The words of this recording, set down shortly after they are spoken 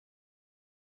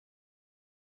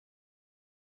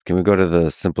Can we go to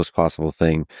the simplest possible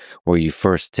thing where you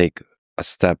first take a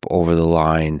step over the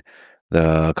line,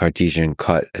 the Cartesian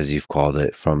cut, as you've called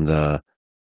it, from the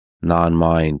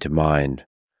non-mind to mind,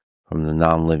 from the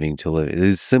non-living to living?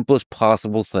 The simplest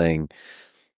possible thing.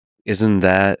 Isn't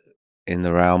that in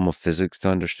the realm of physics to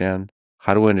understand?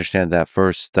 How do we understand that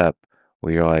first step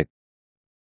where you're like,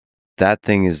 that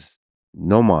thing is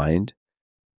no mind,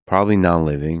 probably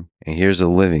non-living, and here's a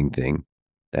living thing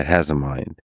that has a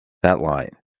mind? That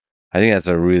line. I think that's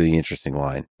a really interesting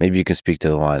line. Maybe you can speak to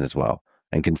the line as well.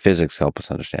 And can physics help us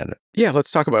understand it? Yeah,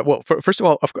 let's talk about, well, first of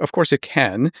all, of course it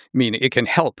can, meaning it can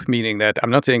help, meaning that I'm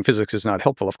not saying physics is not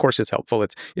helpful. Of course it's helpful.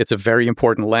 It's a very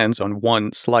important lens on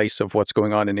one slice of what's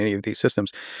going on in any of these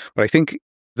systems. But I think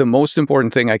the most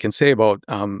important thing I can say about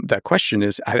that question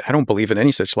is I don't believe in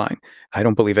any such line. I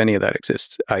don't believe any of that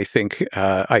exists. I think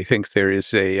there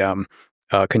is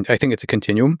I think it's a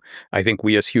continuum. I think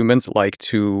we as humans like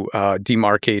to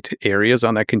demarcate areas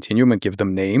on that continuum and give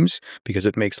them names because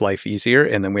it makes life easier.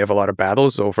 And then we have a lot of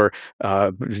battles over,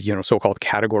 so-called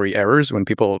category errors when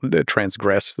people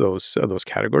transgress those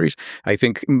categories. I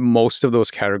think most of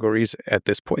those categories at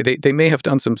this point, they may have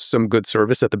done some good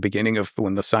service at the beginning of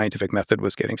when the scientific method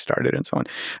was getting started and so on.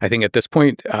 I think at this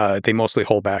point, they mostly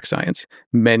hold back science.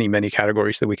 Many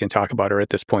categories that we can talk about are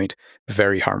at this point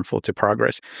very harmful to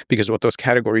progress, because what those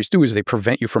categories do is they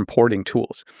prevent you from porting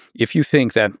tools. If you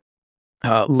think that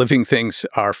living things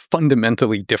are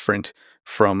fundamentally different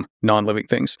from non-living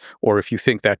things, or if you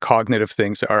think that cognitive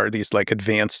things are these like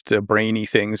advanced brainy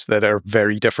things that are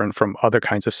very different from other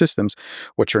kinds of systems,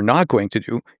 what you're not going to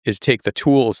do is take the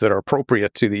tools that are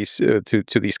appropriate to these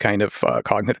to these kind of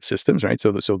cognitive systems, right?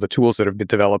 So the tools that have been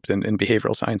developed in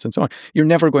behavioral science and so on, you're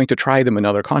never going to try them in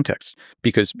other contexts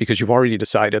because you've already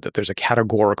decided that there's a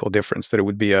categorical difference, that it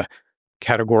would be a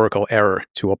categorical error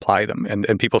to apply them.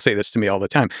 And people say this to me all the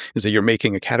time, is that you're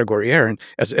making a category error, and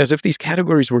as if these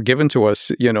categories were given to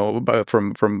us,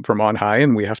 from on high,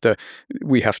 and we have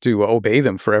to obey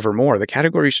them forevermore. The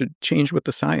categories should change with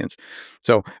the science.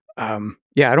 So I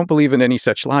don't believe in any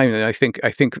such line, and I think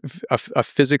a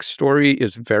physics story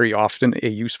is very often a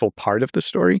useful part of the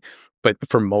story, but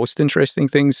for most interesting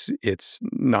things, it's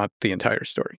not the entire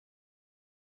story.